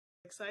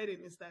exciting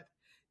is that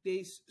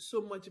there's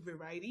so much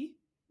variety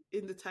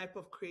in the type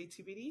of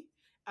creativity,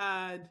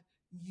 and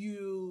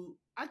you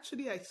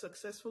actually are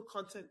successful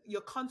content. Your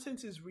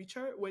content is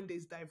richer when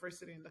there's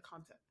diversity in the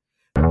content.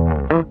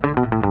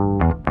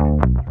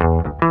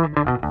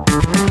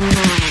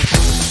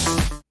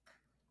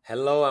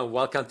 Hello and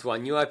welcome to a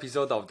new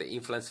episode of the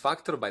Influence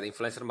Factor by the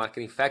Influencer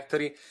Marketing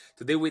Factory.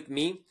 Today with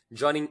me,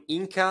 joining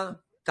Yinka,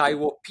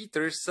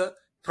 Taiwo-Peters,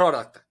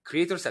 product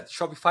creators at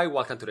Shopify.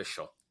 Welcome to the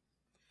show.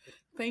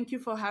 Thank you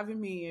for having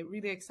me.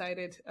 Really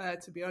excited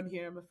to be on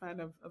here. I'm a fan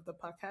of the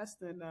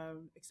podcast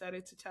and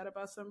excited to chat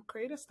about some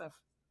creative stuff.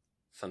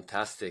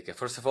 Fantastic.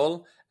 First of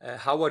all,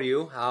 how are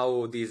you?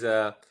 How this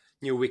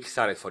new week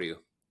started for you?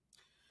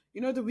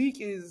 You know, the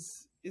week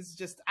is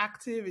just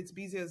active. It's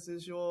busy as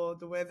usual.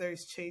 The weather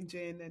is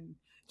changing and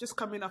just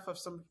coming off of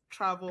some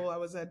travel. I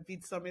was at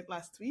Vid Summit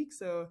last week,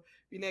 so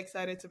really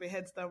excited to be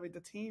heads down with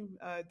the team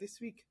this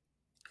week.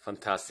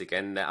 Fantastic.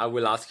 And I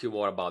will ask you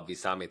more about the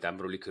summit. I'm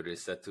really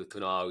curious to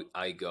know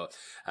how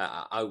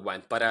I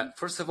went. But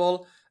first of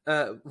all,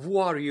 who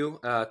are you?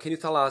 Can you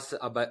tell us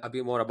a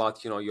bit more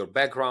about your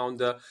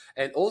background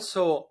and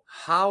also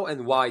how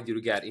and why did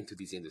you get into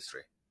this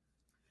industry?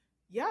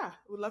 Yeah,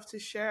 would love to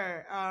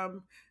share.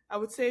 I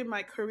would say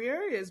my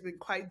career has been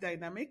quite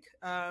dynamic.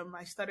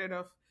 I started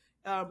off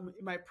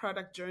my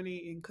product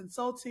journey in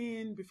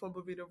consulting before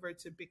moving over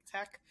to big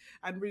tech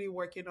and really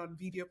working on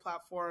video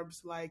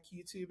platforms like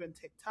YouTube and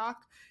TikTok.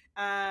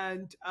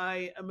 And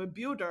I am a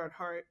builder at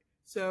heart.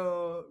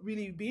 So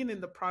really being in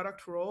the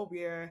product role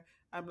where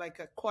I'm like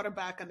a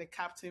quarterback and a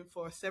captain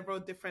for several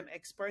different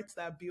experts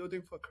that are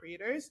building for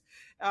creators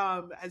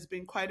has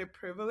been quite a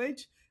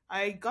privilege.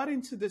 I got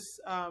into this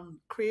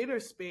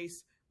creator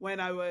space when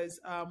I was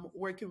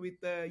working with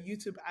the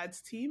YouTube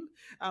ads team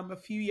a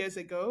few years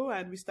ago.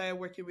 And we started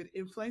working with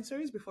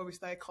influencers before we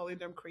started calling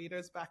them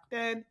creators back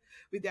then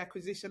with the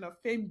acquisition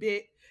of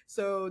FameBit.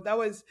 So that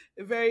was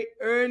a very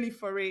early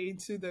foray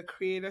into the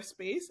creator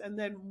space. And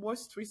then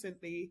most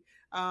recently,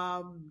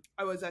 I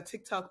was at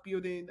TikTok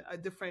building a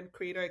different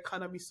creator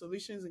economy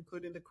solutions,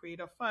 including the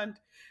Creator Fund.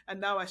 And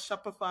now at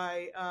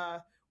Shopify,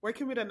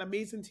 working with an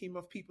amazing team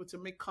of people to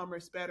make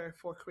commerce better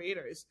for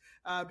creators,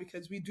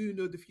 because we do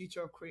know the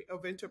future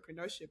of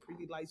entrepreneurship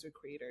really lies with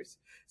creators.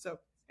 So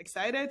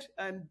excited,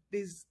 and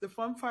the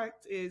fun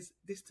fact is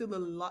there's still a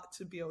lot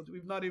to build.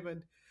 We've not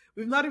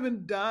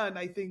even done,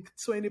 I think,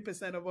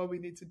 20% of what we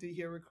need to do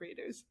here with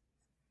creators.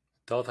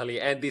 Totally.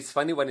 And it's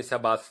funny when it's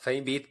about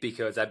FameBit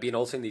because I've been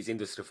also in this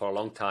industry for a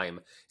long time.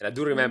 And I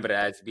do remember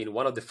that it's been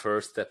one of the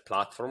first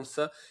platforms.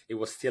 It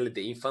was still in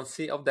the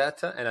infancy of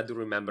that. And I do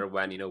remember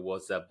when, it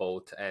was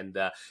bought. And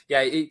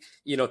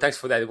thanks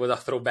for that. It was a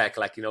throwback,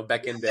 back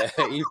in the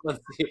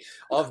infancy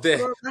of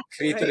the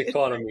creator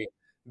economy.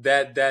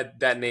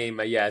 That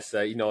name, yes,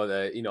 got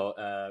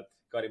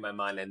in my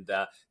mind. And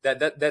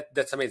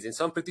that's amazing.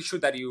 So I'm pretty sure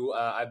that you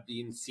have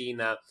been seeing,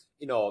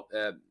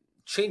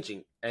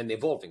 changing and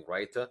evolving,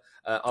 right?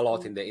 A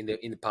lot in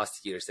the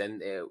past years,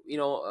 and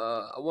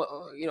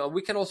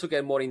we can also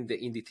get more in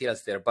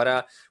details there.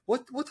 But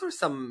what are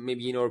some,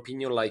 maybe in your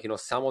opinion,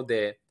 some of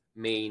the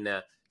main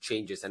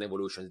changes and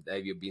evolutions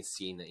that you've been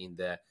seeing in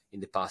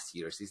the past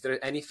years? Is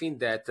there anything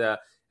that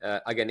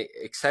again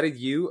excited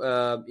you,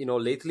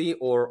 lately,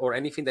 or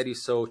anything that you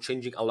saw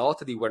changing a lot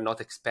that you were not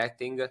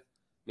expecting,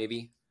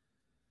 maybe?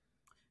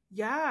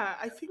 Yeah,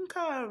 I think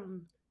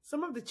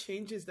some of the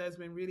changes that's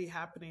been really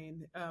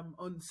happening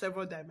on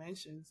several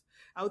dimensions,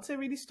 I would say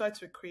really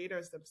starts with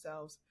creators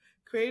themselves.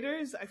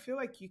 Creators, I feel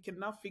like you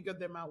cannot figure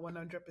them out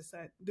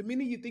 100%. The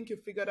minute you think you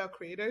figured out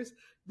creators,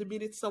 the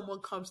minute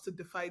someone comes to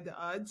defy the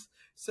odds.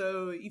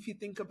 So if you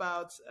think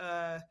about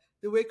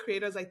the way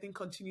creators, I think,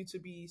 continue to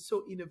be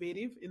so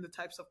innovative in the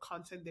types of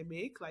content they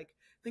make. Like,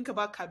 think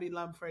about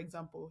Kabilam, for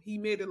example. He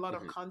made a lot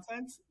of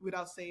content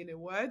without saying a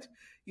word.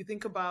 You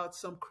think about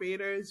some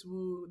creators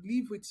who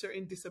live with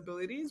certain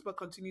disabilities, but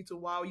continue to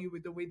wow you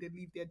with the way they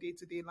live their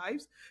day-to-day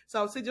lives. So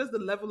I would say just the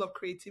level of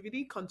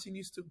creativity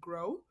continues to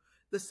grow.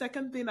 The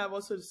second thing I've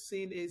also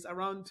seen is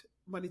around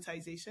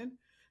monetization.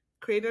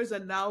 Creators are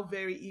now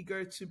very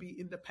eager to be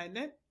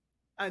independent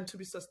and to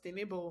be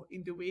sustainable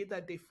in the way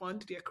that they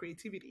fund their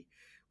creativity.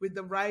 With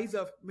the rise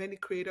of many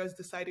creators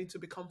deciding to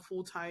become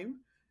full-time,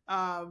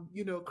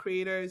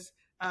 creators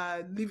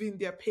leaving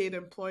their paid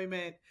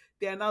employment,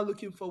 they are now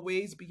looking for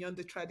ways beyond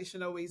the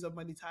traditional ways of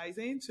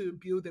monetizing to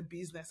build a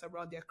business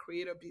around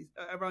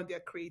around their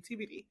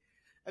creativity.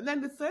 And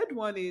then the third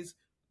one is,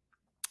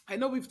 I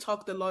know we've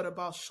talked a lot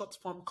about short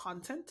form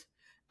content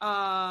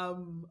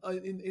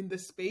in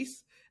this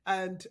space,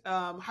 and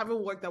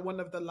having worked at one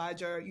of the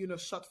larger,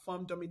 short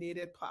form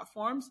dominated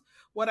platforms,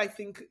 what I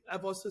think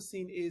I've also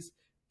seen is,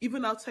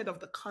 even outside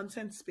of the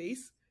content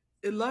space,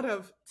 a lot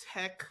of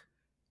tech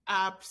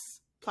apps,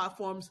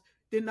 platforms,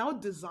 they now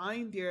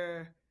design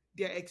their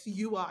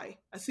UI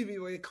as if it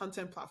were a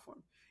content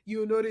platform.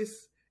 You'll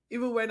notice,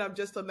 even when I'm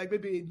just on like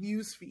maybe a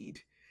news feed,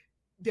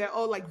 they're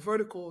all like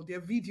vertical, they're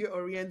video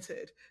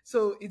oriented.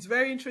 So it's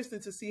very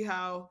interesting to see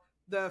how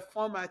the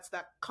formats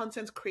that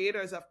content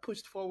creators have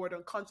pushed forward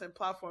on content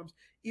platforms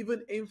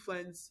even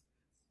influence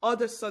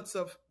other sorts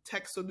of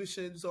tech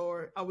solutions,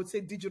 or I would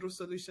say digital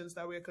solutions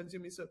that we're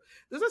consuming. So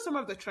those are some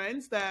of the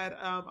trends that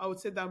I would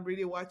say that I'm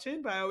really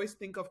watching. But I always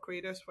think of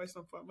creators first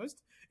and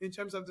foremost in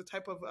terms of the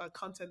type of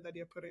content that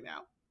you're putting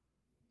out.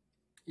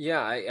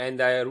 Yeah,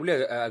 and I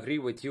really agree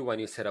with you when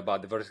you said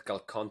about the vertical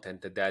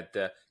content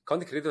that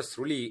content creators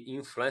really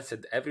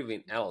influenced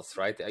everything else,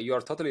 right? You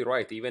are totally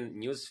right. Even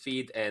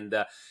newsfeed and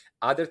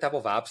other type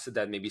of apps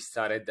that maybe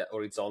started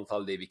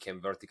horizontal, they became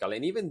vertical,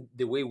 and even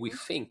the way we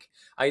think.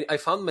 I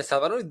found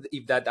myself. I don't know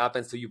if that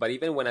happens to you, but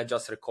even when I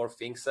just record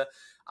things,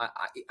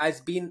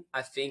 it's been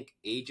I think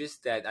ages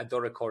that I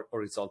don't record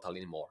horizontal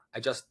anymore. I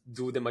just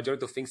do the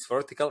majority of things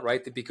vertical,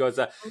 right? Because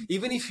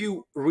even if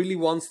you really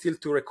want still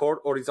to record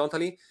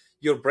horizontally,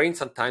 your brain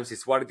sometimes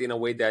is wired in a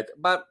way that,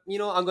 but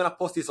I'm gonna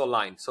post this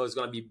online, so it's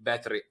gonna be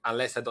better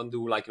unless I don't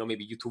do like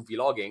maybe YouTube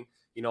vlogging.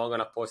 I'm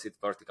gonna post it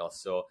vertical.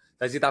 So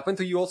does it happen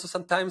to you also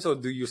sometimes, or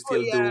do you Oh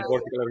still do yeah,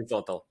 vertical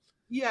horizontal?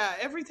 yeah.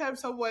 Every time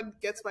someone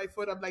gets my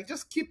phone, I'm like,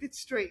 just keep it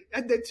straight,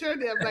 and then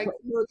turn it. I'm like,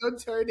 no, don't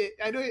turn it.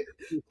 I know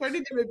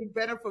turning it may be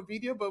better for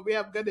video, but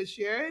where I'm gonna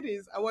share it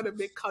is I want to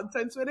make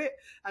content with it,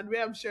 and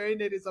where I'm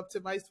sharing it is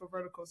optimized for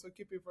vertical. So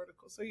keep it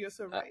vertical. So you're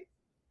so right.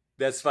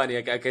 That's funny.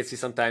 I can see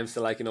sometimes,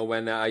 like,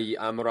 when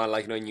I'm around,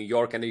 like, in New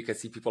York, and you can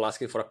see people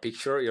asking for a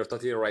picture. You're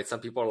totally right. Some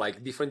people are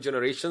like different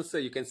generations. So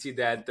you can see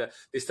that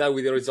they start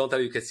with the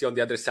horizontal. You can see on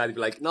the other side, be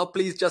like, no,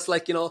 please, just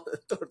like,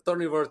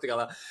 turn it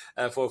vertical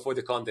for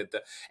the content.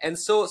 And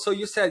so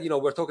you said,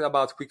 we're talking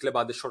about quickly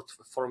about the short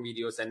form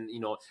videos and,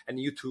 and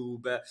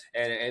YouTube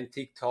and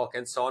TikTok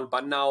and so on.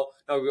 But now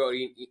we are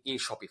in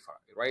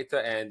Shopify, right?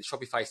 And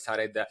Shopify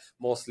started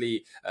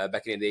mostly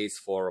back in the days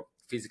for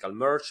physical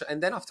merch,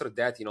 and then after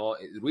that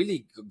it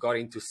really got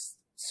into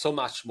so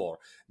much more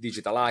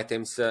digital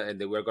items,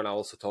 and we're gonna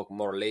also talk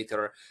more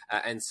later,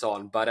 and so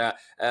on. But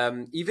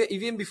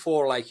even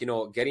before, like,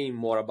 getting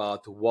more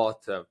about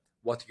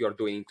what you're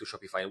doing into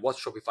Shopify and what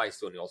Shopify is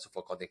doing also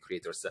for content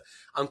creators,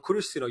 I'm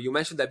curious. You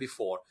mentioned that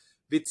before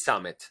with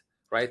Summit,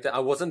 right? I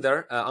wasn't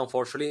there,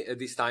 unfortunately,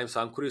 this time,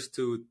 so I'm curious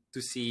to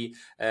see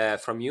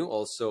from you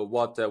also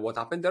what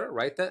happened there,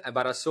 right?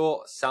 But I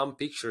saw some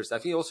pictures. I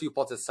think also you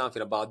posted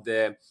something about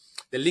the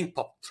link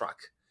pop track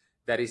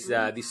that is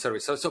this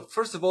service. So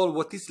first of all,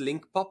 what is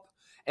link pop,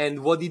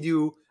 and what did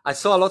you? I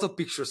saw a lot of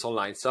pictures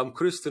online, so I'm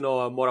curious to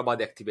know more about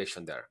the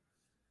activation there.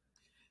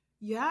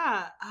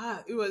 Yeah,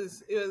 it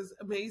was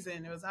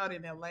amazing. It was out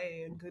in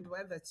LA and good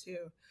weather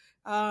too.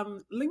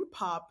 Link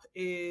Pop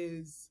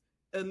is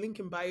a link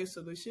in bio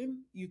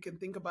solution. You can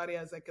think about it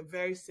as like a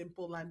very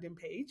simple landing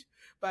page.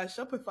 But at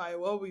Shopify,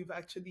 what we've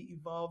actually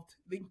evolved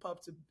Link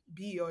Pop to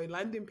be, or a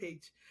landing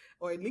page,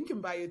 or a link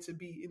in bio to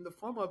be in the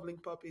form of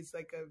Link Pop, is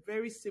like a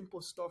very simple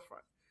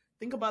storefront.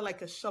 Think about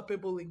like a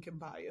shoppable link in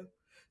bio.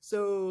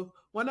 So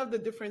one of the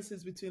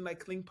differences between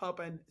like Link Pop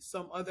and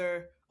some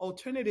other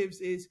alternatives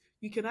is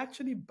you can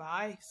actually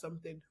buy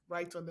something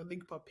right on the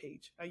link pop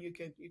page, and you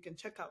can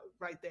check out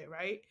right there,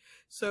 right?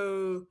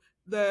 So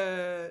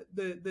the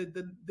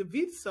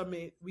Vid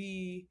Summit,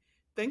 we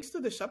thanks to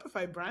the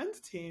Shopify brand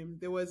team,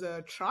 there was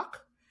a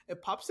truck, a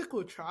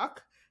popsicle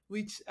truck,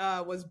 which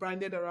was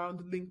branded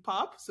around Link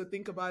Pop. So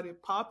think about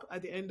it: pop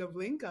at the end of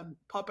Link and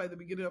pop at the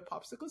beginning of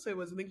popsicle. So it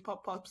was Link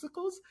Pop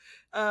popsicles,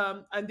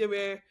 and they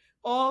were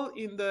all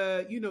in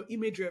the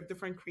imagery of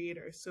different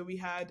creators. So we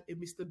had a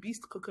Mr.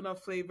 Beast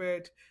coconut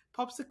flavored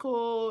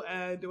popsicle,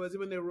 and there was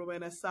even a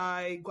Roman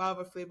Asai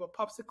guava flavor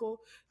popsicle.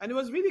 And it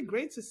was really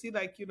great to see,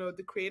 like,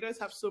 the creators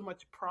have so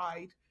much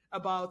pride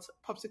about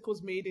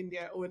popsicles made in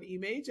their own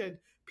image, and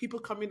people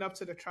coming up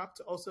to the truck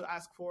to also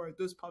ask for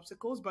those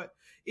popsicles. But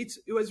it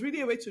was really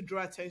a way to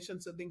draw attention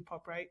to Link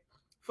Pop, right?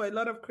 For a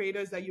lot of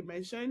creators that you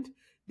mentioned,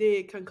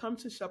 they can come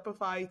to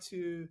Shopify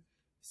to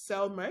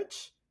sell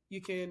merch. You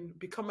can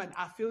become an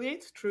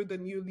affiliate through the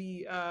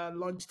newly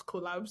launched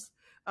collabs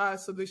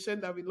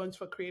solution that we launched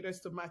for creators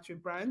to match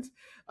with brands.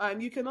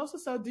 And you can also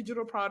sell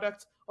digital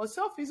products or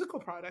sell physical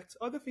products,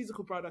 other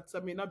physical products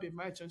that may not be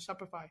merch on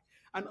Shopify.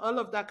 And all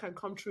of that can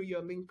come through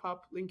your link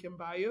pop, link in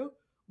bio,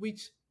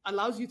 which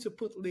allows you to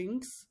put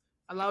links,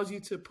 allows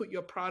you to put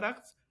your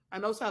products,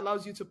 and also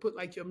allows you to put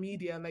like your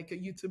media, like a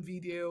YouTube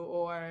video,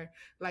 or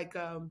like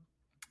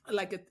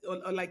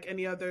or like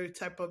any other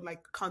type of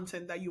like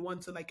content that you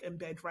want to like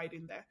embed right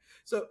in there.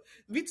 So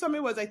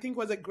VidSummit was, I think,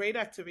 was a great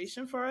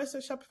activation for us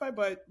at Shopify,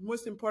 but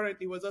most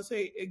importantly was also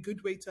a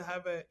good way to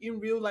have a in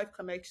real life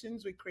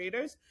connections with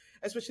creators,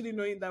 especially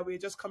knowing that we're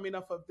just coming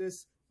off of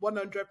this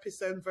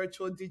 100%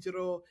 virtual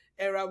digital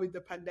era with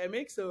the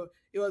pandemic. So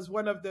it was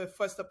one of the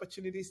first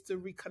opportunities to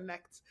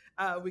reconnect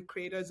with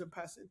creators in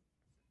person.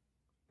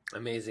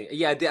 Amazing.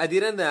 Yeah, I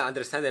didn't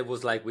understand that it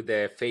was like with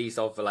the face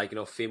of, like,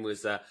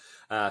 famous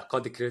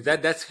content creators.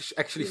 That's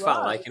actually It fun.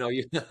 was. Like,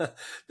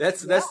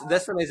 that's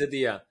a nice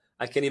idea.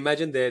 I can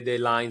imagine the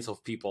lines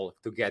of people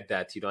to get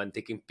that, and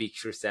taking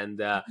pictures and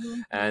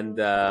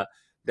Mhm.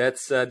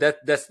 That's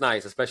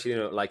nice, especially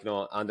like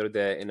under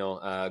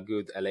the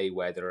good LA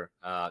weather.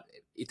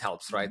 It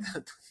helps, right,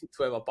 Mhm.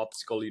 to have a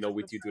popsicle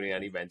with you during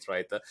an event,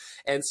 right?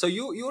 And so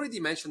you already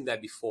mentioned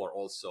that before,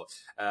 also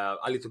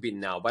a little bit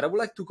now, but I would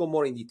like to go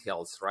more in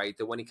details, right,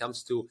 when it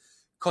comes to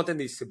content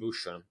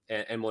distribution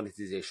and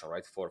monetization,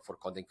 right, for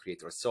content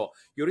creators. So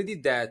you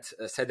already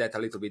said that a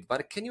little bit,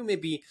 but can you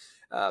maybe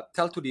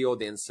tell to the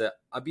audience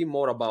a bit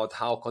more about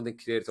how content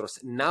creators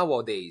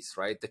nowadays,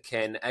 right,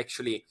 can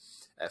actually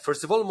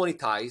first of all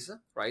monetize,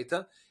 right?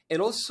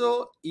 And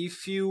also,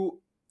 if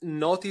you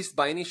noticed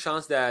by any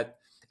chance that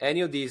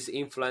any of these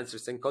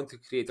influencers and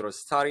content creators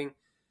starting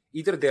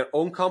either their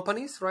own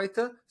companies, right?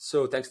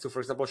 So thanks to,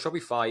 for example,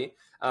 Shopify,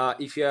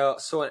 if you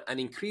saw an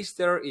increase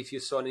there, if you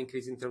saw an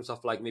increase in terms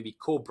of like maybe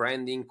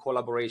co-branding,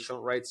 collaboration,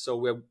 right? So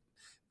we're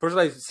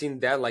personally I've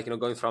seen that, like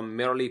going from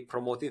merely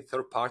promoting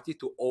third party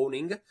to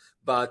owning.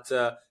 But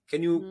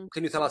Mhm.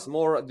 can you tell us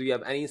more? Do you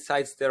have any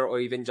insights there, or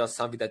even just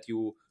something that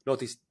you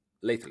noticed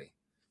lately?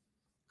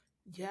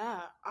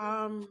 Yeah,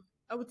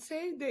 I would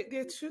say that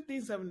there are two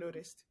things I've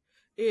noticed.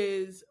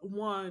 Is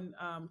one,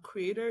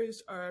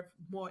 creators are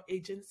more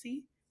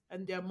agency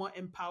and they're more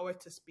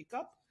empowered to speak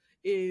up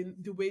in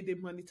the way they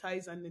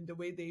monetize and in the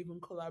way they even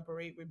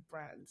collaborate with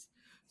brands.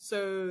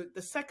 So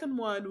the second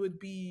one would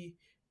be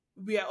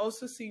we are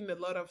also seeing a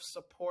lot of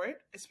support,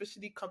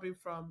 especially coming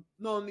from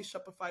not only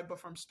Shopify but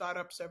from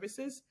startup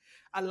services,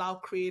 allow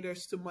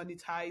creators to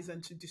monetize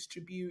and to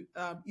distribute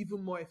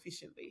even more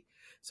efficiently.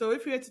 So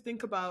if you had to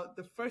think about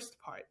the first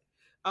part,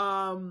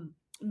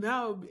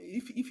 now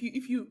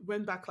if you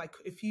went back like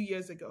a few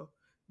years ago,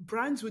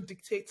 brands would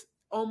dictate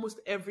almost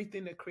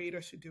everything a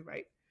creator should do,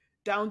 right?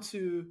 Down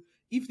to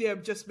if they are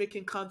just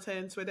making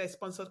content, whether it's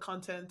sponsored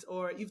content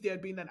or if they're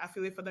being an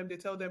affiliate for them, they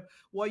tell them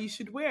what you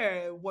should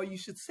wear, what you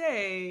should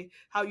say,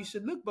 how you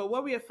should look. But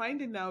what we are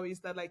finding now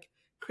is that like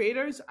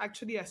creators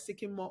actually are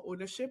seeking more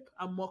ownership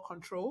and more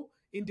control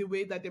in the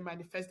way that they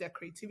manifest their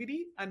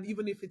creativity, and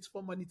even if it's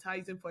for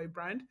monetizing for a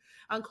brand.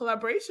 And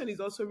collaboration is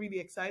also really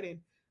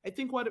exciting. I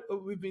think what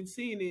we've been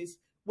seeing is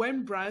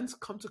when brands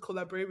come to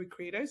collaborate with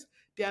creators,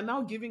 they are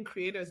now giving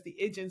creators the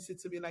agency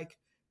to be like,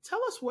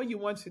 tell us what you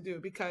want to do.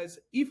 Because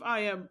if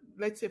I am,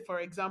 let's say, for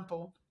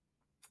example,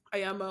 I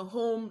am a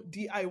home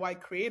DIY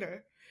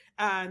creator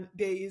and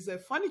there is a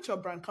furniture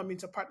brand coming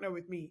to partner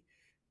with me,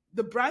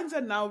 the brands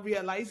are now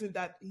realizing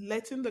that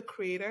letting the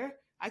creator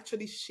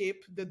actually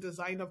shape the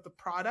design of the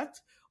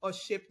product or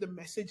shape the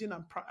messaging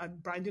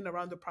and branding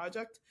around the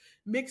project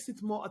makes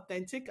it more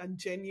authentic and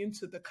genuine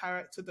to the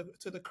character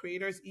to the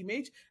creator's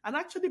image, and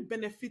actually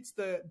benefits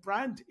the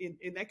brand in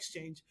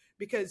exchange.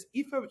 Because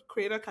if a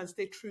creator can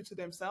stay true to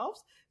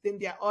themselves, then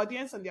their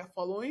audience and their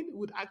following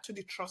would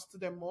actually trust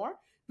them more,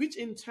 which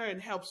in turn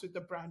helps with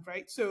the brand,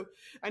 right? So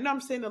I know I'm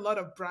saying a lot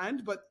of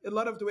brand, but a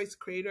lot of the ways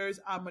creators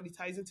are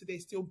monetizing today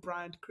is still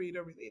brand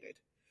creator related.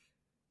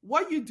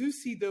 What you do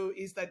see though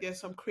is that there's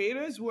some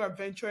creators who are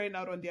venturing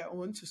out on their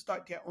own to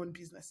start their own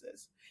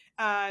businesses.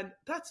 And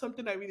that's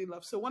something I really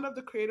love. So one of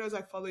the creators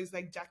I follow is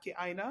like Jackie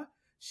Aina.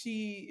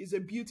 She is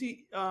a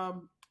beauty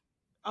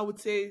I would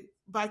say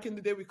back in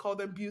the day we called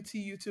them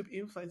beauty YouTube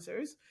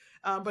influencers,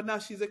 but now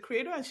she's a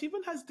creator and she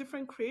even has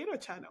different creator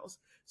channels.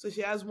 So she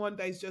has one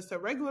that is just a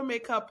regular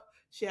makeup.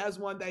 She has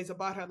one that is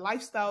about her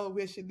lifestyle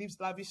where she lives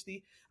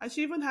lavishly, and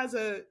she even has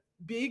a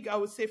big, I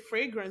would say,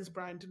 fragrance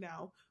brand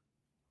now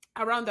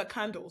around the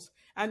candles.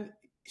 And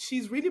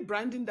she's really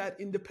branding that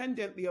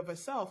independently of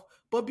herself.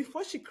 But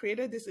before she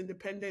created this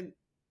independent,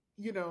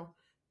 you know,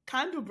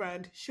 candle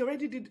brand, she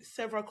already did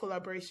several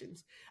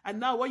collaborations. And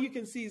now what you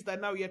can see is that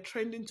now you're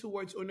trending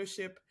towards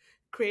ownership.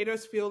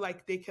 Creators feel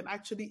like they can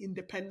actually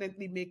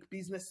independently make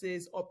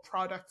businesses or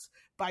products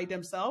by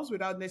themselves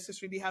without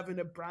necessarily having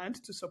a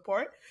brand to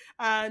support.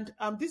 And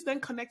this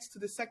then connects to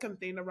the second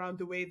thing around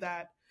the way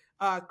that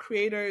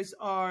creators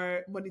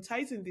are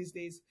monetizing these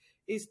days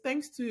is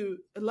thanks to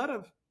a lot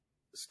of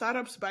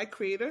startups by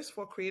creators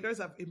for creators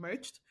have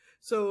emerged.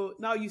 So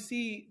now you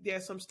see there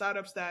are some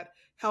startups that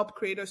help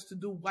creators to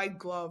do white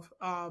glove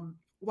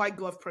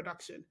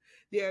production.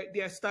 There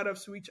are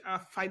startups which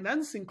are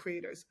financing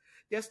creators.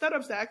 There are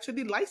startups that are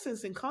actually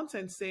licensing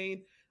content,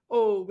 saying,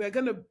 "Oh, we're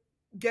gonna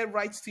get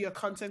rights to your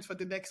content for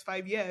the next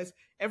 5 years.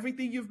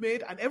 Everything you've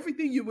made and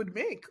everything you would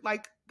make."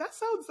 Like that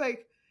sounds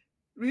like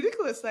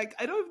ridiculous. Like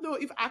I don't know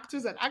if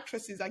actors and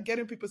actresses are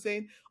getting people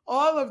saying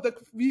all of the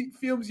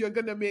films you're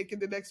gonna make in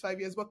the next 5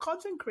 years, but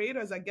content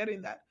creators are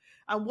getting that.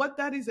 And what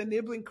that is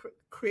enabling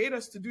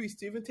creators to do is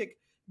to even take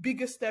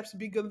bigger steps,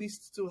 bigger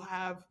lists to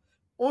have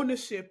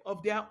ownership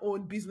of their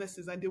own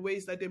businesses and the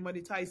ways that they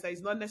monetize that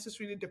is not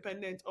necessarily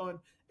dependent on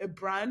a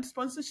brand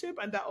sponsorship,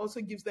 and that also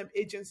gives them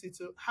agency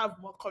to have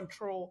more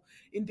control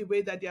in the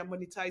way that they are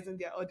monetizing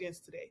their audience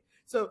today.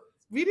 So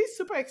really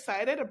super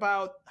excited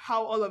about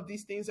how all of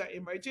these things are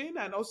emerging,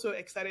 and also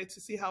excited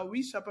to see how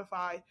we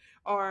Shopify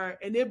are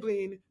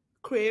enabling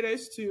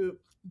creators to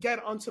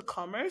get onto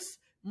commerce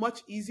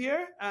much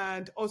easier,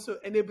 and also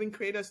enabling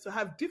creators to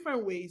have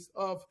different ways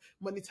of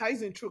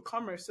monetizing through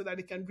commerce so that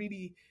they can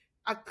really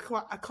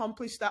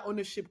accomplish that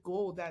ownership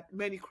goal that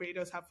many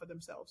creators have for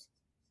themselves.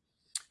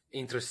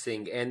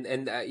 Interesting.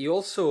 And you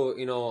also,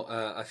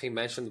 I think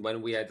mentioned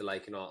when we had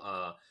like,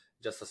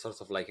 just a sort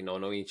of like,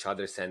 knowing each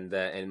other's and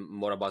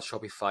more about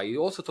Shopify.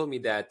 You also told me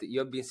that you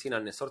have been seeing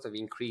a sort of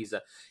increase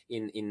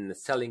in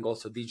selling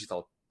also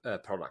digital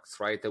products,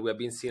 right? We have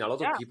been seeing a lot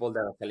of Yeah. people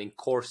that are selling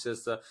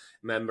courses,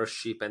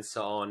 membership, and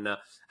so on.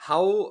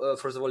 How,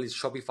 first of all, is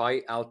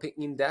Shopify helping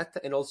in that?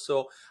 And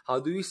also, how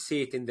do you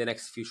see it in the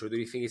next future? Do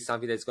you think it's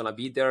something that's going to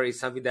be there? Is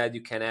something that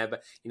you can have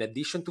in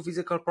addition to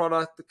physical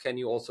product? Can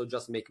you also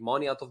just make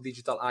money out of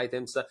digital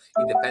items,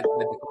 independent of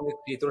the content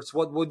creators?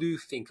 What do you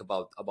think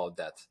about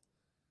that?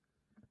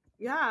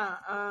 Yeah.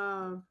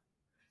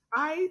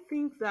 I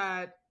think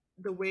that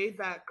the way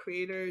that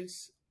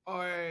creators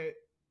are,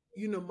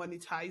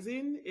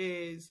 monetizing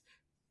is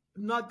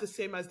not the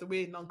same as the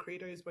way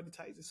non-creator is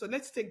monetizing. So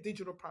let's take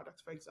digital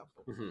products, for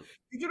example. Hmm.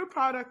 Digital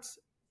products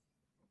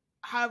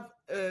have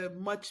a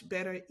much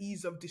better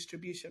ease of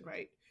distribution,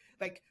 right?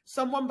 Like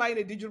someone buying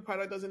a digital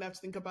product doesn't have to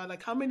think about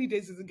like how many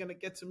days is it going to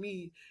get to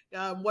me,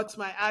 what's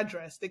my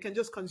address. They can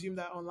just consume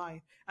that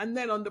online. And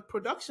then on the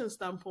production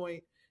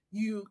standpoint,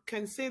 you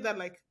can say that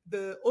like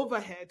the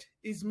overhead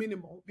is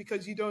minimal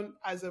because you don't,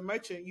 as a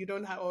merchant, you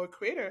don't have, or a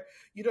creator,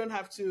 you don't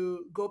have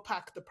to go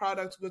pack the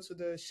product, go to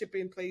the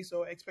shipping place,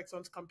 or expect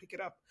someone to come pick it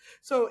up.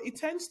 So it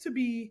tends to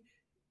be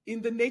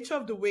in the nature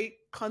of the way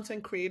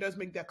content creators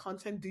make their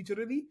content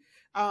digitally.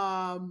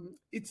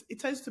 It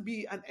tends to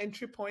be an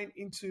entry point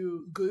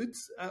into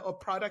goods or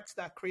products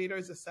that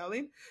creators are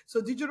selling.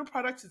 So digital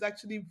products is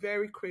actually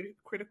very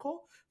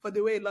critical for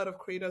the way a lot of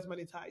creators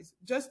monetize.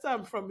 Just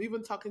from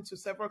even talking to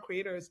several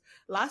creators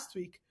last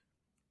week,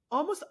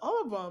 almost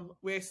all of them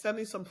were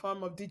selling some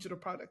form of digital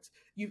product.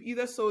 You've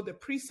either sold a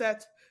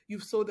preset,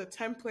 you've sold a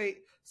template.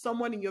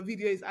 Someone in your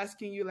video is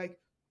asking you like,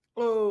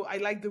 "Oh, I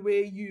like the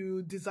way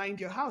you designed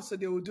your house," so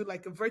they will do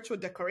like a virtual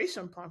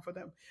decoration plan for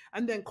them.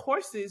 And then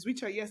courses,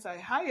 which are yes a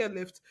higher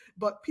lift,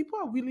 but people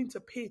are willing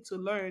to pay to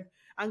learn,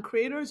 and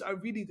creators are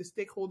really the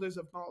stakeholders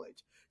of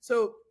knowledge.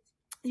 So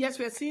yes,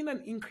 we are seeing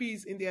an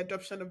increase in the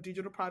adoption of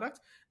digital products,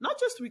 not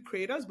just with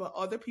creators, but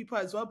other people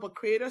as well. But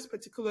creators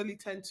particularly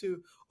tend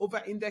to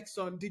over index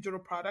on digital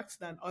products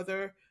than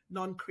other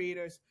non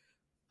creators.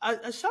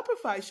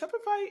 Shopify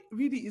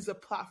really is a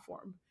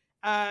platform.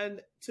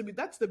 And to me,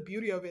 that's the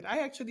beauty of it.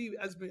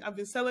 I've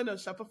been selling on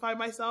Shopify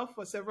myself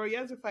for several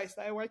years before I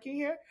started working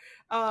here,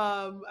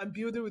 and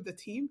building with the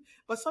team.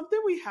 But something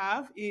we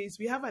have is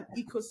we have an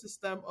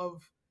ecosystem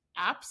of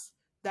apps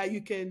that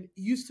you can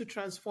use to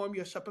transform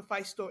your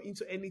Shopify store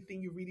into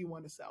anything you really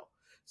want to sell.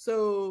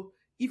 So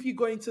if you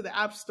go into the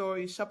app store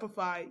in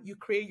Shopify, you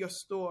create your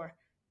store,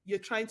 you're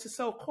trying to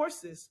sell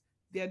courses.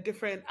 There are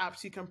different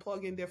apps you can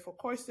plug in there for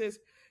courses.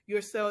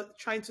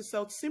 Trying to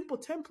sell simple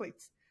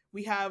templates.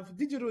 We have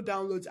digital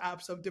downloads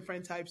apps of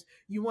different types.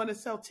 You want to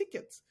sell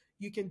tickets,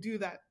 you can do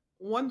that.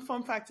 One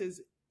fun fact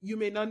is you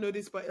may not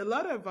notice, but a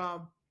lot of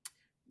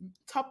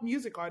top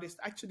music artists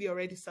actually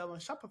already sell on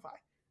Shopify.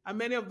 And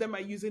many of them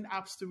are using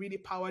apps to really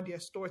power their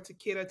store to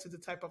cater to the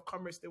type of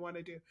commerce they want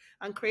to do.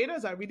 And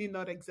creators are really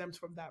not exempt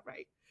from that,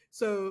 right?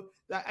 So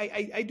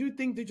I do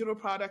think digital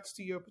products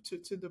to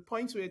the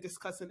points we were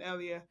discussing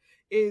earlier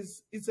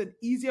is an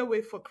easier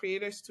way for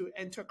creators to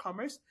enter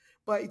commerce,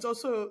 but it's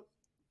also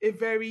a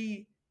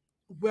very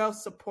well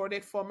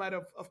supported format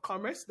of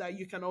commerce that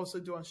you can also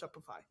do on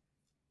Shopify.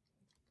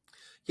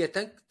 Yeah,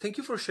 thank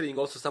you for sharing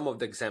also some of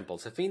the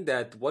examples. I think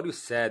that what you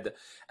said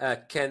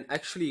can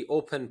actually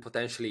open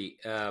potentially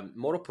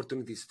more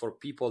opportunities for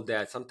people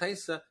that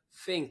sometimes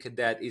think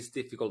that it's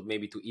difficult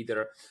maybe to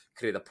either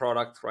create a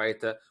product,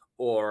 right?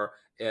 Or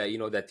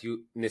that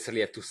you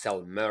necessarily have to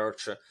sell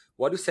merch.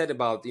 What you said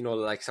about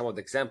like some of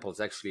the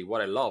examples, actually,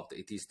 what I loved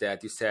it is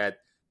that you said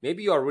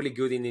maybe you are really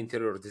good in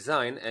interior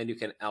design and you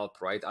can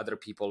help, right, other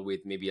people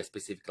with maybe a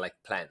specific like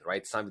plan,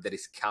 right, something that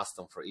is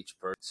custom for each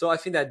person. So I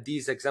think that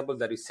these examples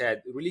that you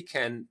said really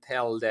can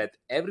tell that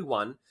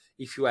everyone,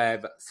 if you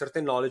have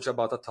certain knowledge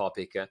about a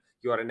topic,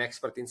 you are an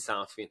expert in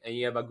something and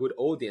you have a good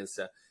audience,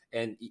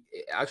 and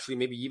actually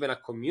maybe even a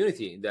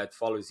community that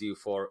follows you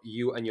for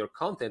you and your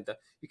content,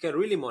 you can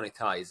really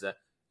monetize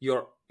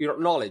your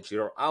knowledge,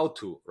 your how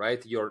to,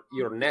 right, your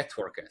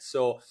network.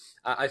 So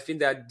I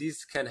think that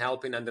this can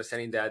help in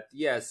understanding that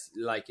yes,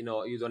 like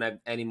you don't have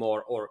any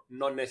more, or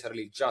not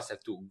necessarily just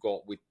have to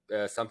go with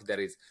something that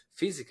is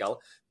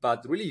physical,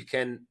 but really you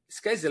can,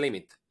 sky's the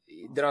limit.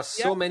 There are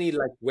Yeah. so many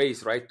like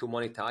ways, right, to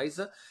monetize.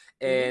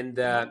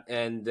 Mhm.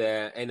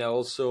 And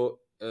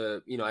also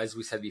as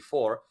we said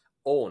before,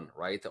 own,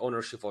 right,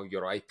 ownership of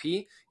your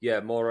IP. You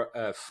have more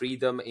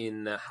freedom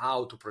in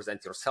how to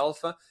present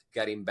yourself,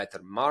 getting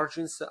better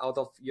margins out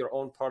of your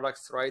own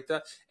products, right?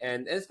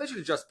 And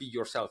especially just be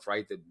yourself,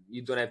 right?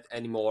 You don't have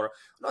any more,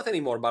 not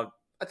anymore, but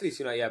at least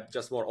you have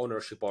just more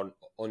ownership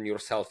on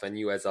yourself and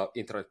you as an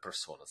internet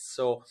persona.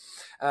 So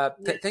Yeah.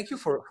 thank you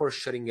for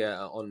sharing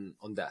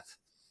on that.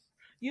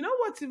 You know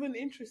what's even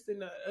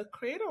interesting? A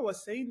creator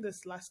was saying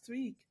this last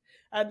week,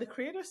 and the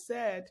creator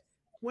said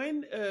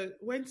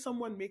when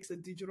someone makes a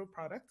digital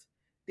product,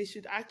 they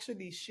should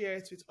actually share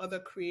it with other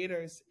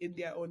creators in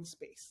their own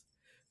space.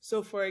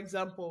 So, for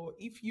example,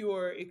 if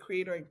you're a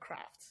creator in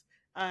crafts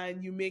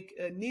and you make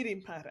a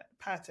knitting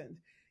pattern,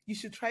 you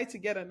should try to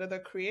get another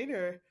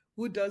creator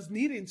who does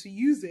knitting to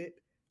use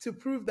it to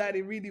prove that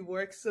it really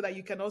works so that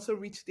you can also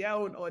reach their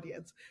own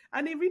audience.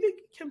 And it really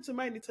came to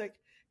mind. It's like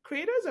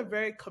creators are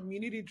very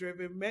community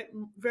driven,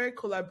 very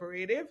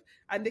collaborative,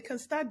 and they can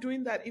start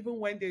doing that even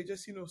when they're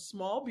just,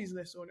 small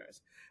business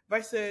owners.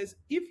 Versus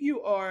if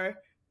you are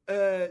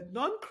a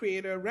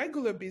non-creator,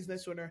 regular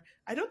business owner,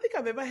 I don't think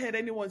I've ever heard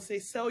anyone say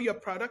sell your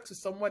product to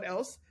someone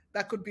else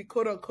that could be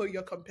quote unquote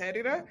your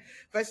competitor.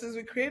 Versus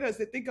with creators,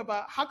 they think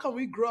about how can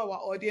we grow our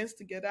audience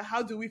together?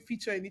 How do we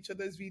feature in each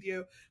other's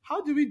video?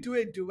 How do we do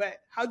a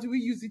duet? How do we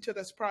use each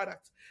other's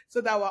products so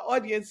that our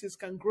audiences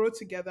can grow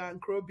together and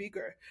grow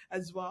bigger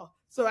as well?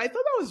 So I thought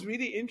that was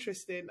really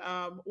interesting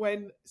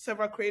when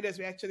several creators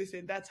were actually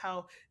saying that's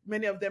how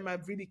many of them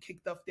have really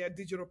kicked off their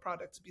digital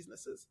products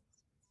businesses.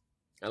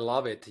 I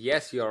love it.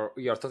 Yes, you're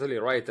totally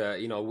right.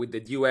 With the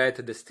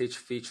duet, the stitch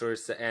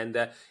features,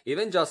 and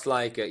even just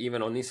like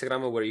even on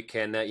Instagram, where you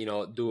can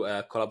do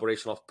a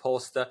collaboration of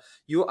posts,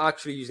 you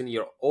actually using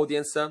your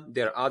audience,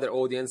 their other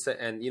audience,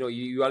 and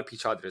you help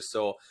each other.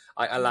 So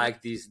I Mhm.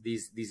 like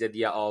this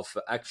idea of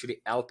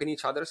actually helping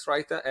each other's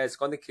right as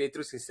content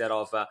creators instead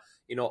of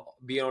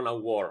being on a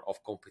war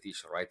of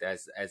competition, right?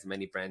 As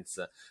many brands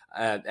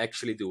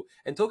actually do.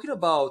 And talking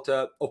about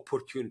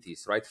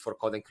opportunities, right, for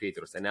content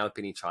creators and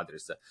helping each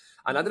others.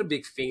 Another Mhm.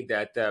 big thing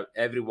that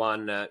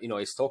everyone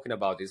is talking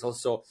about is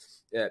also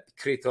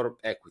creator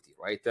equity,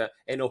 right,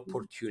 and Mhm.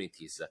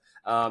 opportunities.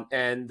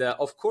 And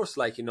of course,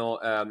 like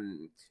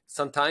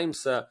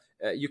sometimes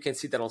you can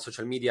see that on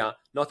social media,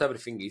 not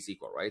everything is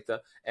equal, right?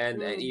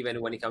 And Mm. even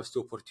when it comes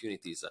to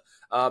opportunities.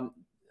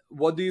 Um,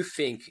 what do you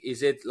think?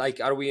 Is it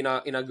like, are we in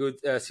a good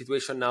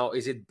situation now?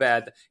 Is it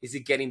bad? Is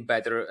it getting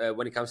better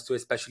when it comes to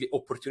especially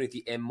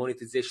opportunity and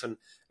monetization,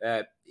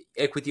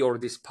 equity or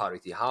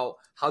disparity? How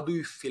do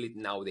you feel it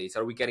nowadays?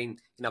 Are we getting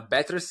in a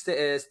better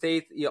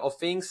state of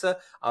things?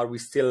 Are we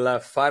still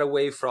far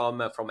away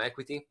from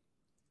equity?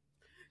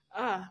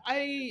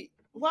 I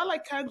while I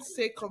can't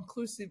say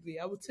conclusively,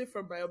 I would say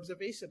from my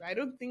observation, I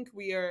don't think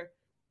we are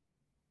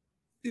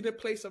in a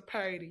place of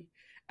parity.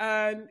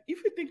 And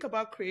if you think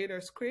about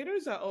creators,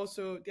 creators are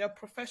also they are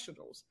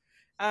professionals.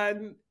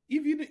 And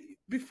if you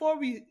before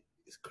the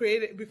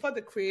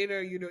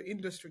creator,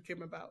 industry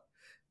came about,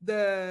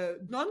 the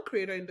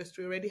non-creator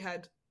industry already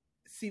had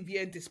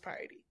severe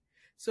disparity.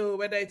 So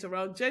whether it's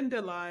around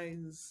gender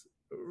lines,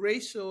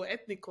 racial,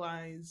 ethnic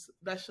lines,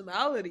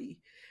 nationality,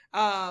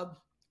 um,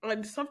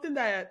 and something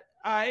that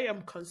I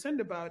am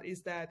concerned about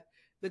is that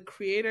the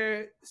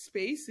creator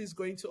space is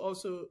going to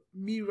also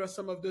mirror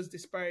some of those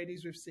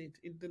disparities we've seen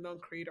in the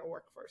non-creator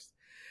workforce.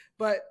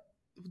 But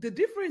the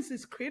difference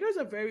is creators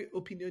are very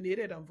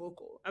opinionated and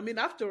vocal. I mean,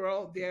 after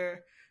all,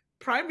 their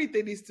primary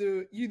thing is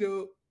to,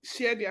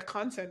 share their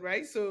content,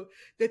 right? So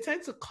they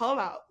tend to call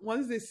out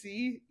once they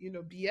see,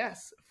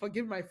 BS,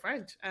 forgive my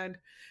French. And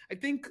I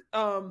think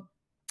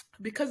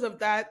because of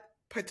that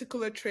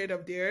particular trade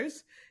of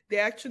theirs,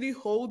 they're actually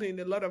holding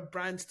a lot of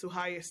brands to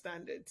higher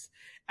standards.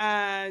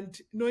 And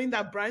knowing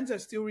that brands are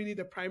still really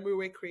the primary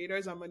way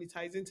creators are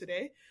monetizing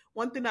today,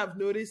 one thing I've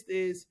noticed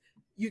is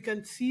you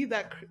can see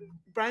that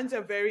brands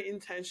are very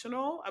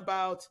intentional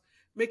about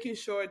making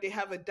sure they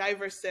have a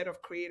diverse set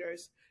of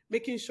creators,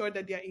 making sure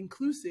that they're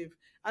inclusive,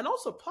 and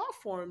also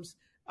platforms.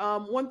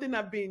 One thing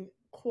I've been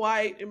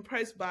quite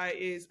impressed by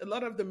is a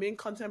lot of the main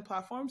content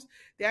platforms,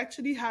 they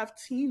actually have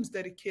teams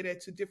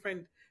dedicated to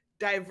different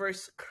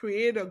diverse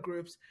creator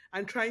groups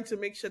and trying to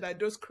make sure that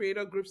those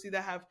creator groups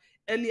either have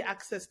early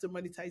access to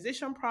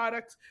monetization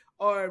products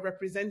or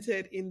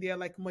represented in their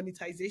like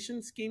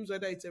monetization schemes,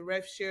 whether it's a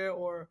rev share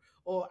or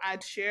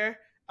ad share,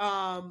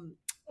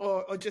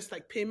 or just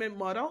like payment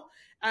model.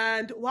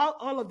 And while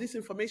all of this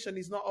information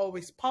is not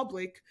always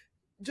public,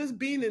 just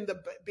being in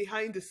the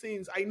behind the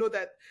scenes, I know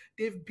that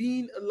there've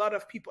been a lot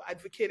of people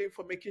advocating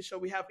for making sure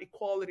we have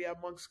equality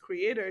amongst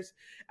creators.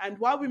 And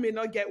while we may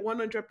not get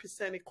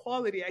 100%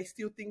 equality, I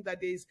still think that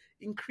there's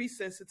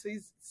increased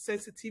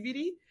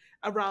sensitivity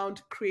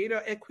around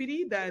creator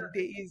equity than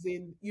there is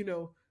in,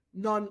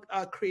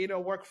 non-creator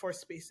workforce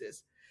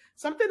spaces.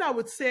 Something I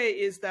would say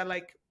is that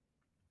like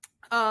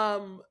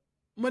um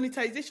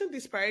monetization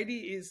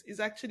disparity is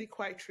actually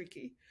quite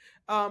tricky,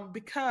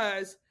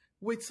 because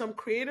with some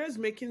creators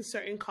making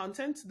certain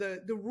content,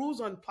 the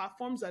rules on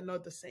platforms are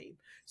not the same.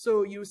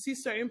 So you see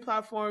certain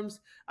platforms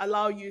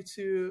allow you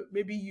to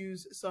maybe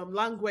use some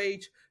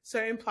language,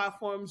 certain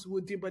platforms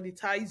will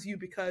demonetize you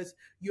because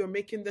you're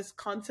making this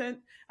content.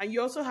 And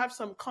you also have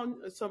some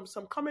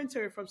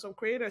commentary from some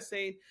creators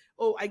saying,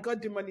 oh, I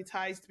got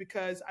demonetized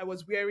because I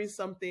was wearing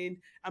something,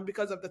 and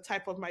because of the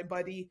type of my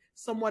body,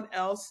 someone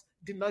else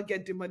did not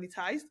get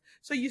demonetized.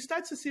 So you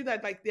start to see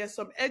that like there's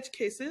some edge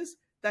cases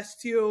that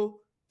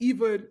still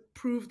even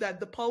prove that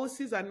the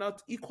policies are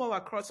not equal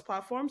across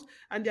platforms,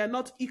 and they're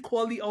not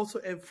equally also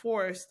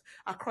enforced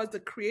across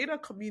the creator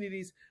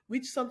communities,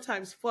 which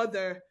sometimes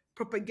further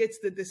propagates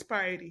the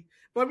disparity.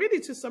 But really,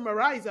 to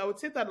summarize, I would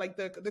say that like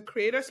the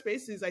creator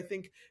space is, I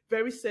think,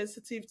 very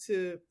sensitive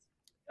to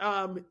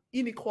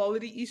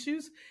inequality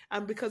issues,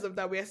 and because of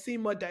that, we are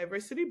seeing more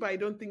diversity. But I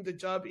don't think the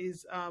job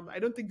is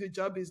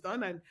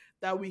done, and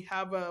that we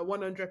have a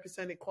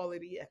 100%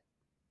 equality yet.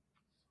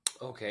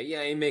 Okay,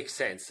 yeah, it makes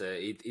sense.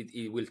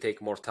 It will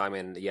take more time,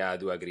 and yeah, I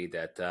do agree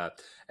that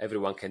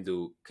everyone can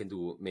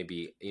do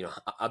maybe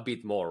a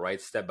bit more,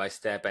 right, step by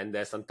step. And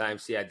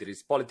sometimes, yeah, there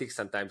is politics.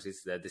 Sometimes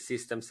it's the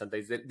system.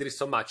 Sometimes there is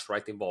so much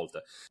right involved.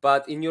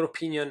 But in your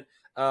opinion,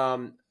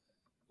 um,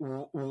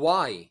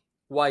 why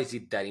is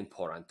it that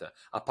important,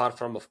 apart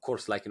from, of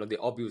course, like the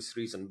obvious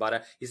reason?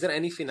 But is there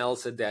anything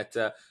else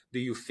that do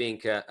you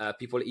think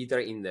people either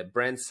in the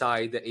brand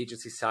side, the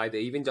agency side,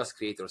 even just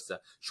creators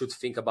should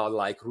think about,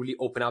 like really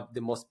open up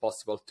the most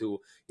possible to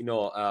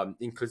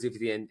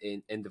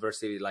inclusivity and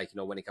diversity, like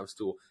when it comes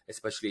to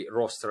especially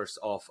rosters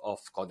of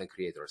content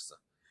creators?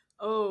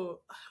 Oh,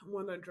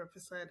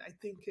 100%. I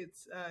think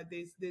it's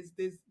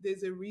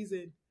there's a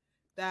reason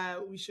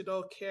that we should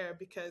all care,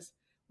 because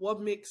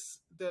what makes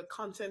the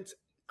content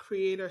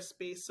creator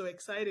space so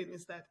exciting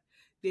is that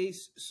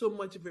there's so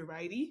much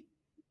variety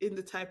in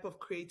the type of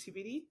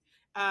creativity,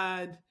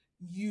 and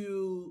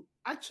you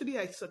actually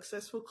are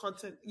successful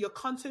content. Your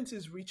content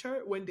is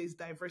richer when there's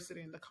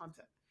diversity in the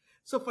content.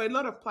 So for a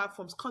lot of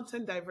platforms,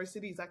 content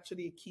diversity is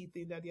actually a key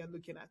thing that you're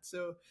looking at.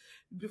 So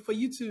for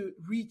you to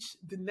reach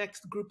the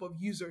next group of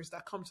users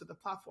that come to the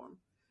platform,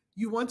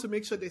 you want to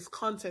make sure there's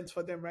content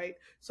for them, right?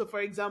 So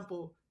for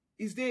example,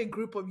 is there a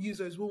group of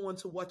users who want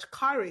to watch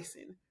car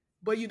racing,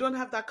 but you don't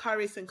have that car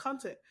racing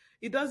content?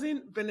 It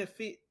doesn't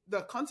benefit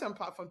the content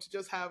platform to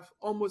just have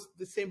almost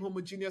the same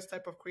homogeneous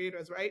type of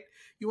creators, right?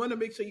 You want to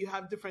make sure you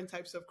have different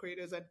types of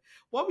creators. And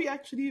what we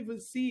actually even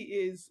see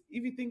is,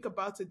 if you think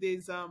about it,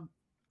 is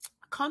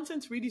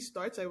content really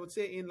starts, I would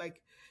say, in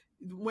like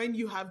when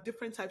you have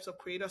different types of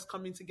creators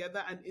coming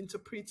together and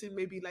interpreting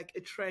maybe like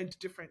a trend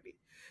differently.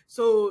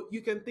 So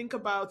you can think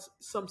about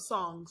some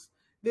songs.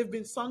 There've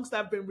been songs that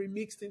have been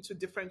remixed into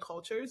different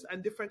cultures,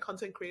 and different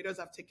content creators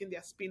have taken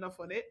their spin off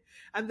on it.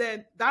 And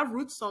then that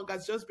root song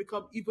has just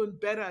become even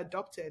better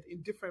adopted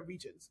in different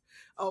regions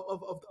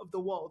of the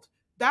world.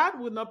 That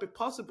would not be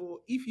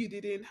possible if you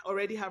didn't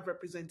already have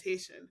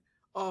representation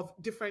of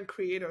different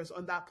creators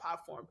on that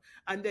platform,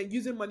 and then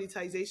using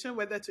monetization,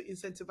 whether to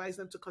incentivize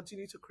them to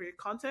continue to create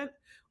content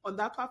on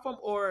that platform,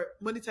 or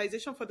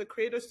monetization for the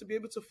creators to be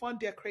able to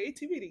fund their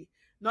creativity,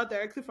 not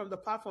directly from the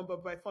platform,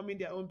 but by forming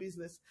their own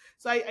business.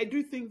 So I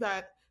do think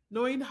that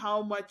knowing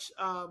how much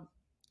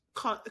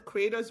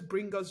creators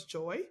bring us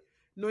joy,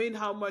 knowing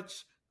how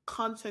much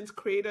content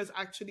creators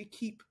actually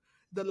keep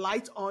the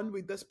light on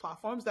with these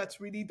platforms.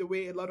 That's really the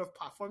way a lot of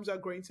platforms are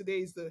growing today,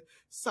 is the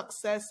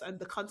success and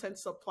the content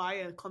supply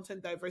and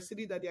content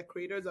diversity that their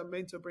creators are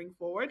meant to bring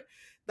forward.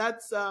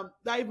 That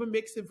even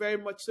makes it very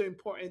much so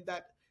important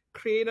that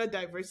creator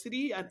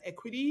diversity and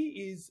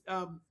equity is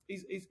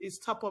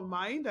top of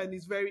mind and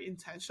is very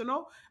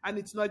intentional, and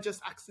it's not just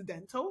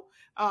accidental,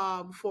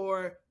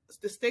 for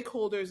the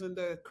stakeholders in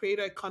the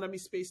creator economy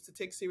space to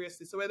take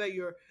seriously. So whether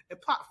you're a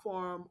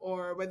platform,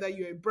 or whether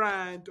you're a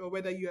brand, or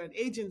whether you're an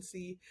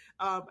agency,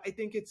 I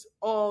think it's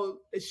all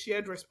a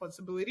shared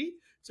responsibility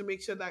to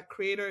make sure that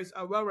creators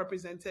are well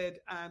represented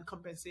and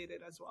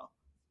compensated as well.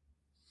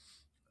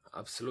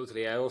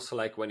 Absolutely. I also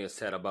like when you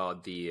said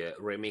about the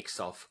remix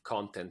of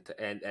content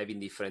and having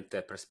different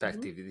Mhm.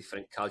 perspectives,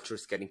 different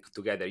cultures getting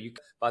together.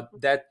 But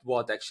that's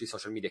what actually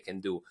social media can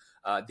do.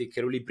 They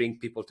can really bring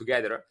people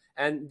together,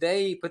 and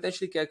they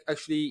potentially can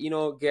actually,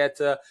 get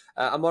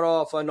a more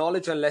of a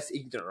knowledge and less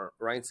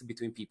ignorance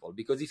between people.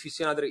 Because if you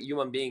see another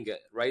human being,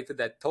 right,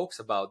 that talks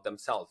about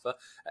themselves,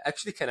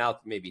 actually can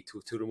help maybe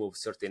to remove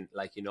certain,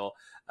 like,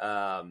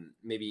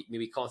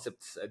 maybe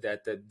concepts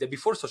that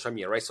before social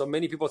media, right? So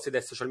many people say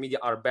that social media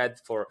are bad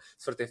for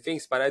certain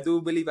things, but I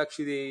do believe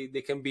actually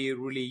they can be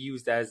really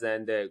used as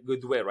a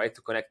good way, right,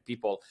 to connect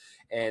people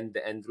and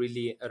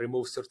really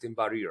remove certain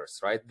barriers,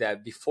 right?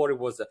 That before it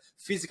was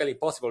physically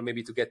impossible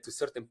maybe to get to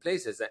certain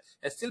places,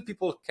 and still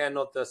people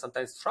cannot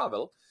sometimes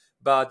travel,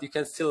 but you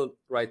can still,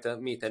 right,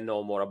 meet and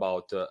know more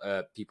about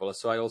people.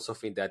 So I also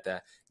think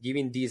that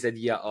giving this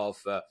idea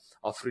of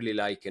really,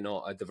 like,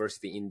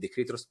 diversity in the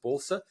creators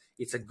pools,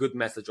 it's a good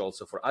message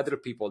also for other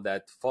people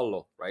that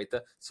follow, right?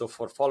 So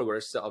for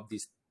followers of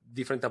these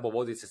different type of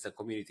audiences and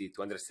community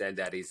to understand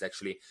that is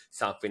actually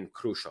something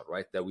crucial,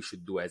 right? That we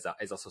should do as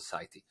a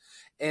society.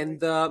 Right.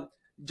 And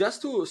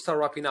just to start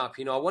wrapping up,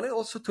 I wanted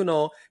also to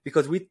know,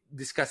 because we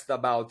discussed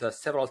about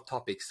several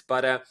topics,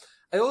 but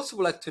I also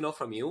would like to know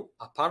from you,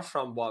 apart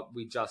from what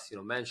we just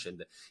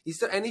mentioned, is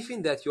there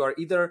anything that you are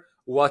either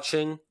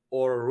watching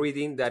or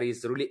reading that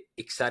is really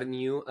exciting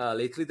you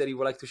lately that you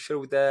would like to share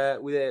with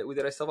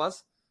the rest of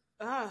us?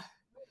 Ah,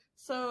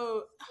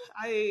 so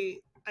I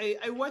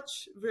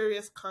watch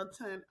various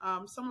content.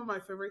 Some of my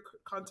favorite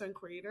content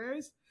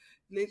creators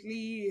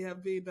lately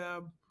have been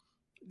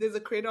there's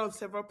a creator on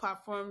several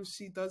platforms.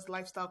 She does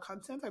lifestyle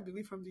content, I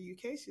believe, from the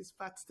UK. She's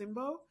Fat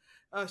Stimbo.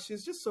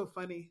 She's just so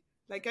funny.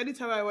 Like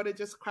anytime I want to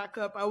just crack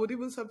up, I would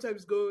even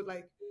sometimes go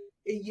like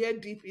a year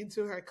deep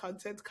into her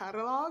content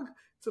catalog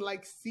to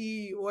like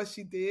see what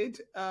she did.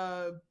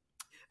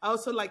 I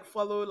also like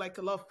follow like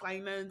a lot of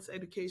finance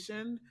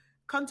education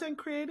content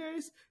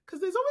creators because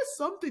there's always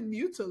something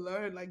new to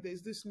learn. Like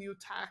there's this new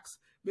tax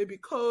maybe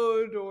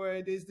code,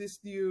 or there's this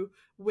new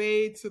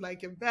way to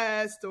like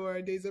invest,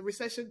 or there's a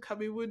recession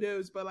coming, who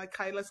knows. But like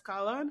Kyla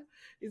Scalan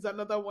is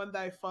another one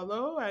that I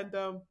follow. And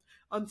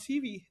on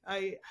TV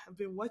I've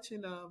been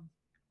watching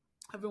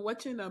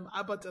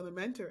Abbott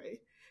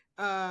Elementary.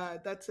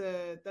 That's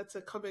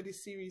a comedy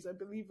series, I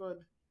believe,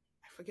 on,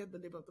 I forget the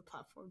name of the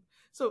platform.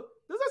 So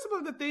those are some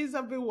of the things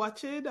I've been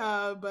watching.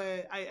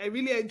 But I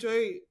really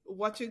enjoy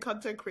watching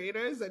content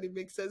creators, and it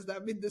makes sense that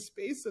I'm in the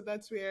space. So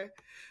that's where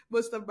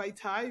most of my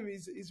time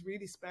is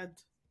really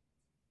spent.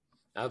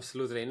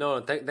 Absolutely. No,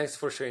 thanks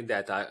for sharing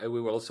that.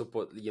 We will also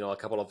put, a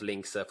couple of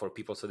links for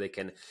people so they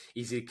can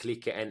easily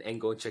click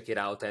and go and check it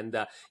out. And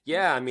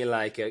yeah, I mean,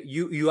 like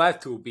you have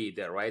to be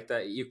there, right?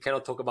 You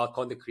cannot talk about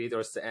content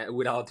creators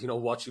without,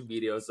 watching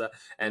videos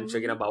and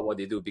checking Mhm. about what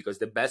they do, because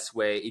the best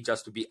way is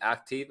just to be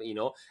active,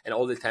 and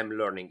all the time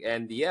learning.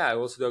 And yeah, I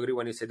also do agree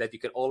when you say that you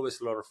can always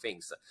learn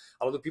things.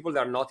 A lot of people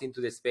that are not into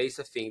the space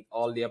think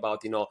only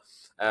about,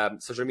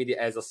 social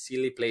media as a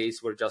silly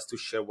place where just to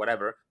share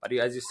whatever. But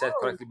as you said Oh.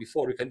 correctly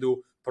before, you can do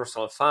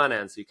personal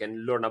finance, you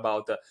can learn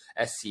about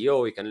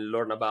SEO, you can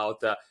learn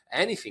about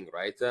anything,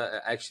 right?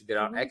 Actually, there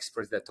are Mhm.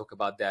 experts that talk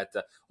about that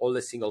all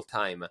the single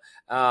time.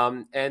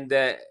 And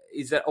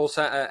is there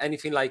also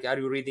anything like, are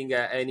you reading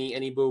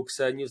any books,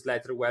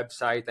 newsletter,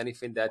 website,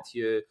 anything that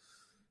you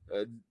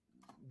uh,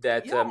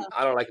 that Yeah.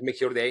 I don't know, like make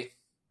your day?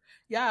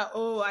 Yeah.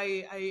 Oh,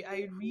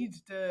 I read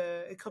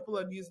a couple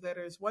of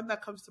newsletters. One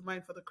that comes to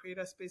mind for the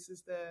creator space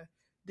is the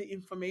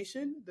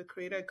information, the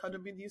creator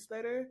economy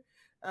newsletter,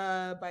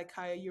 by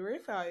Kaya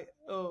Urif.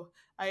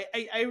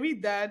 I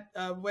read that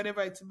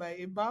whenever it's in my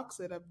inbox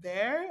and I'm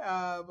there.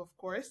 Of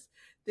course,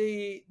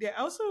 they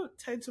also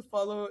tend to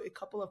follow a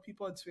couple of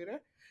people on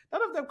Twitter.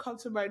 None of them come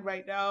to mind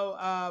right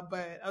now,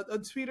 but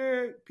on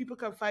Twitter, people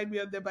can find me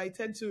on there. But I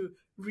tend to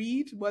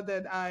read more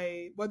than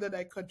I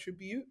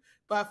contribute.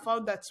 But I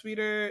found that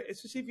Twitter,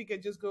 especially if you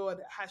can just go on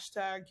the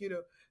hashtag,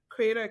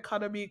 creator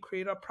economy,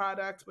 creator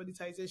product,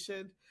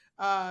 monetization,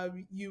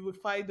 you would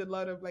find a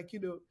lot of like,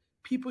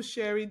 people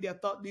sharing their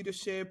thought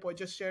leadership or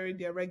just sharing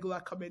their regular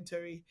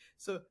commentary.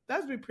 So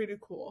that's been pretty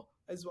cool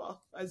as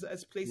well as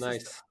places to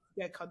Nice.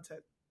 get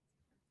content.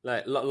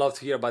 Like, love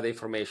to hear about the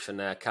information.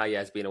 Kaya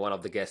has been one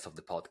of the guests of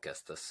the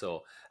podcast,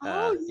 so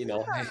Oh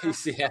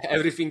yeah,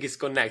 everything is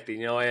connected.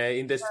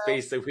 In the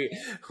space that we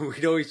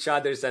know each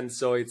other's, and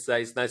so it's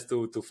nice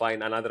to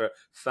find another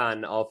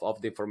fan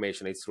of the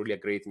information. It's really a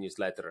great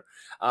newsletter.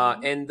 yeah.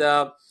 And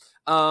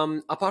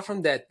apart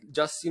from that,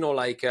 just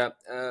like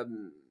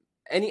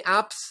any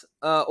apps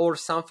or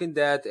something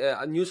that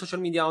a new social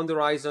media on the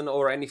horizon,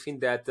 or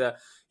anything that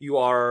you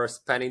are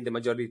spending the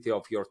majority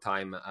of your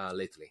time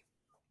lately.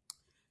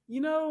 You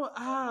know,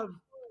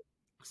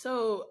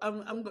 so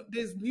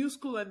there's new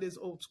school and there's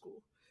old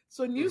school.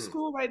 So new Hmm.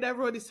 school, right now,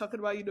 everyone is talking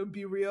about,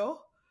 Be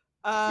Real.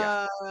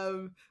 Yeah.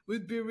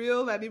 With Be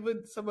Real, and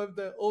even some of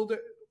the older,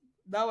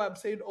 now I'm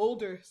saying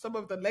older, some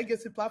of the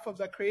legacy platforms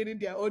are creating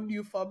their own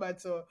new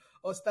formats, or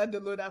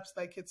standalone apps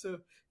like it. So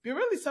Be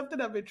Real is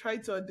something I've been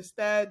trying to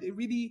understand. It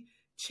really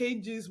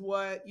changes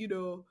what,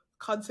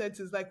 content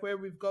is like, where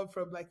we've gone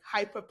from like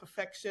hyper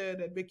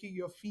perfection and making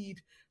your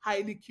feed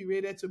highly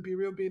curated to Be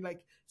Real being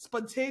like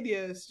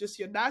spontaneous, just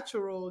your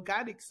natural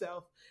organic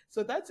self.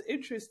 So that's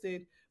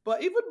interesting.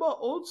 But even more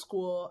old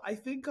school, I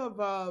think of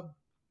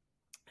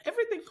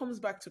everything comes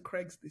back to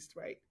Craigslist,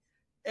 right?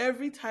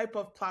 Every type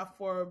of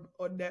platform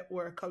or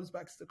network comes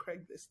back to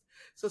Craigslist.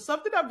 So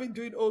something I've been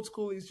doing old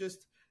school is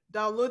just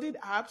downloading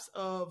apps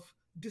of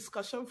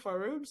discussion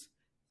forums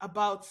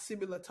about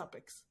similar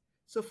topics.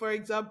 So for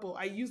example,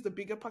 I use the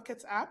Bigger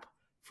Pockets app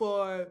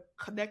for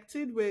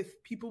connecting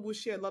with people who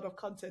share a lot of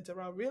content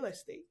around real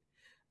estate.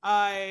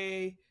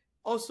 I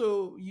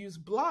also use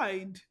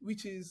Blind,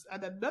 which is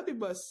an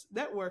anonymous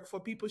network for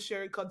people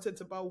sharing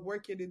content about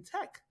working in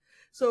tech.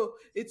 So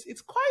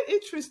it's quite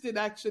interesting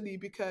actually,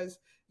 because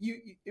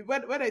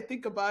when I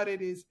think about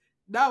it, is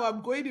now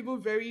I'm going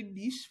even very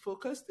niche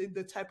focused in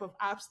the type of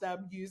apps that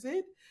I'm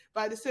using,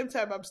 but at the same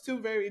time I'm still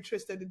very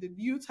interested in the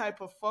new type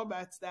of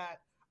formats that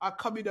are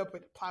coming up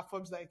with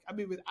platforms like, I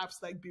mean, with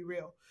apps like Be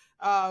Real.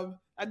 And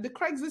the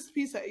Craigslist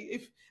piece,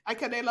 if I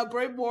can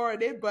elaborate more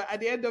on it, but at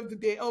the end of the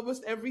day,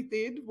 almost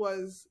everything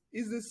is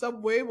in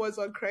some way was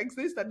on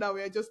Craigslist, and now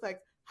we are just like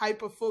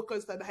hyper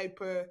focused and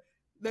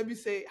let me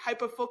say,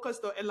 hyper focused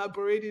or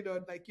elaborating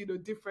on like,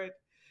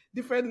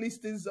 different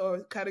listings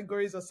or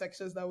categories or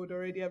sections that would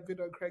already have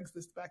been on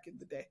Craigslist back in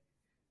the day.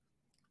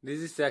 This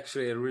is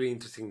actually a really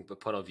interesting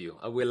point of view.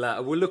 I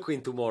will look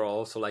into more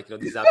also, like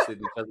these apps that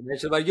you just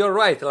mentioned. But you're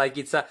right, like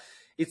it's and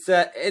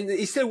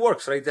it still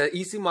works, right? The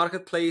easy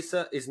marketplace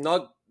is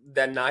not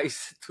that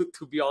nice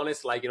to be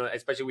honest, like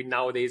especially with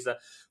nowadays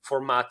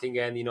formatting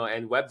and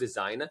and web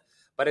design.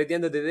 But at the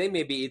end of the day,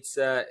 maybe it's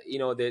the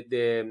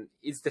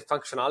it's the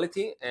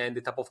functionality and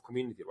the type of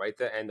community, right,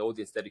 and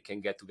audience that you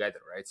can get together,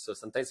 right? So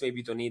sometimes maybe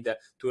you don't need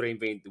to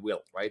reinvent the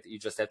wheel, right? You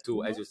just have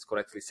to, as Mhm. you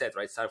correctly said,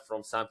 right, start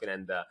from something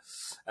and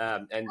Yeah.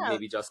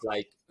 maybe just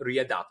like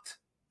readapt,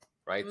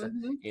 right,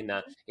 Hmm.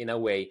 in a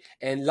way.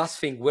 And last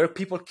thing, where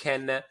people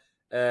can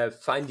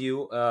find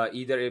you,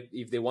 either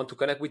if they want to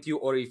connect with you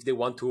or if they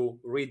want to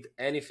read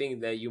anything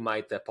that you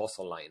might post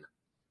online.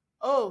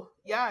 Oh,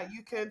 yeah,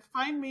 you can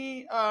find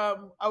me.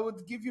 I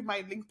would give you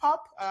my link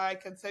pop. I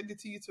can send it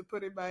to you to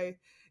put in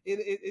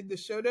in the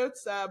show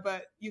notes.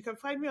 But you can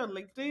find me on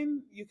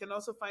LinkedIn. You can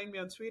also find me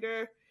on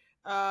Twitter.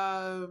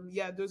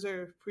 Yeah, those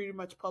are pretty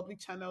much public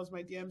channels.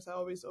 My DMs are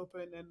always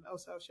open, and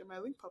also I'll share my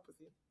link pop with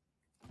you.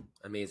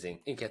 Amazing.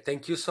 Inke,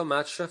 thank you so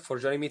much for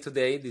joining me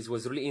today. This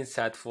was really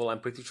insightful. I'm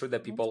pretty sure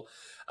that Mhm. people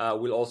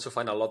will also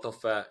find a lot of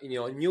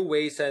new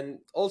ways, and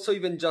also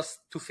even just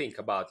to think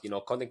about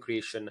content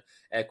creation,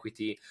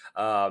 equity,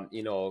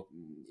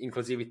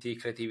 inclusivity,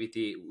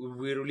 creativity.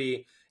 We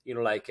really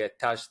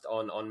touched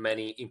on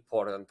many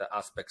important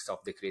aspects of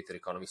the creator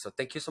economy. So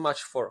thank you so much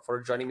for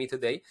joining me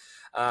today.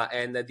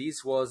 And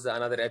this was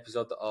another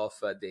episode of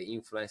the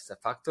Influencer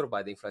Factor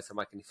by the Influencer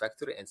Marketing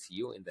Factory, and see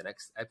you in the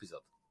next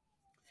episode.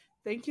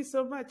 Thank you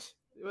so much.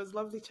 It was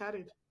lovely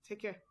chatting.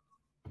 Take care.